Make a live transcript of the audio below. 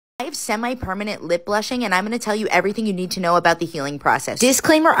I have semi-permanent lip blushing, and I'm going to tell you everything you need to know about the healing process.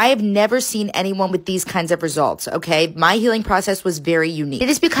 Disclaimer, I have never seen anyone with these kinds of results, okay? My healing process was very unique. It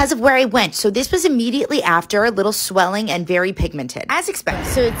is because of where I went. So this was immediately after, a little swelling and very pigmented, as expected.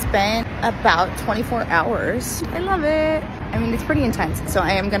 So it's been about 24 hours. I love it. I mean, it's pretty intense. So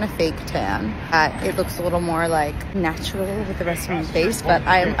I am going to fake tan. It looks a little more like natural with the rest of my face, but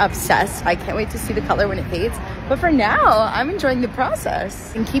I am obsessed. I can't wait to see the color when it fades. But for now, I'm enjoying the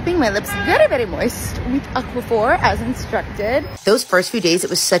process and keeping my lips very, very moist with Aquaphor as instructed. Those first few days, it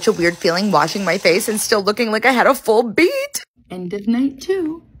was such a weird feeling washing my face and still looking like I had a full beat. End of night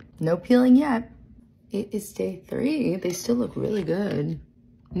 2. No peeling yet. It is day 3. They still look really good.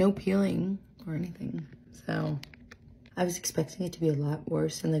 No peeling or anything. So I was expecting it to be a lot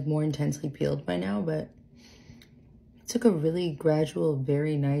worse and like more intensely peeled by now, but it took a really gradual,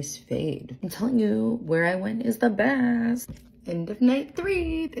 very nice fade. I'm telling you, where I went is the best. End of night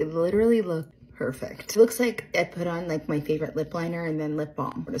 3. They literally look perfect. It looks like I put on like my favorite lip liner and then lip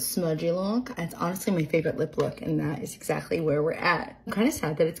balm. What a smudgy look. It's honestly my favorite lip look, and that is exactly where we're at. I'm kind of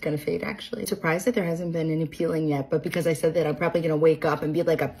sad that it's gonna fade actually. Surprised that there hasn't been any peeling yet, but because I said that, I'm probably gonna wake up and be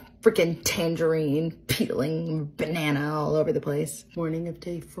like a freaking tangerine peeling banana all over the place. Morning of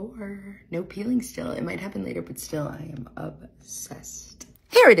day 4. No peeling still. It might happen later, but still I am obsessed.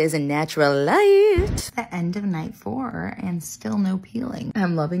 Here it is in natural light. The end of night 4 and still no peeling.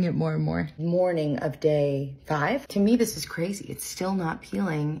 I'm loving it more and more. Morning of day 5. To me, this is crazy. It's still not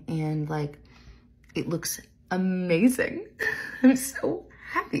peeling and like, it looks amazing. I'm so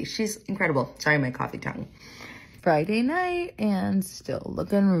happy. She's incredible. Sorry, my coffee tongue. Friday night and still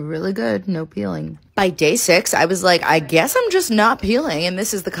looking really good. No peeling. By day 6, I was like, I guess I'm just not peeling, and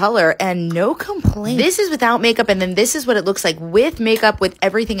this is the color, and no complaint. This is without makeup, and then this is what it looks like with makeup, with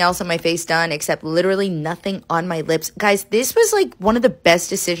everything else on my face done, except literally nothing on my lips. Guys, this was like one of the best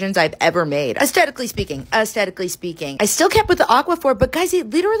decisions I've ever made. Aesthetically speaking. I still kept with the Aquaphor, but guys, it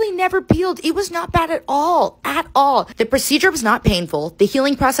literally never peeled. It was not bad at all. The procedure was not painful. The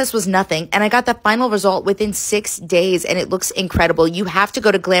healing process was nothing, and I got the final result within 6 days, and it looks incredible. You have to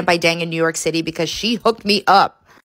go to Glam by Dang in New York City because she hooked me up.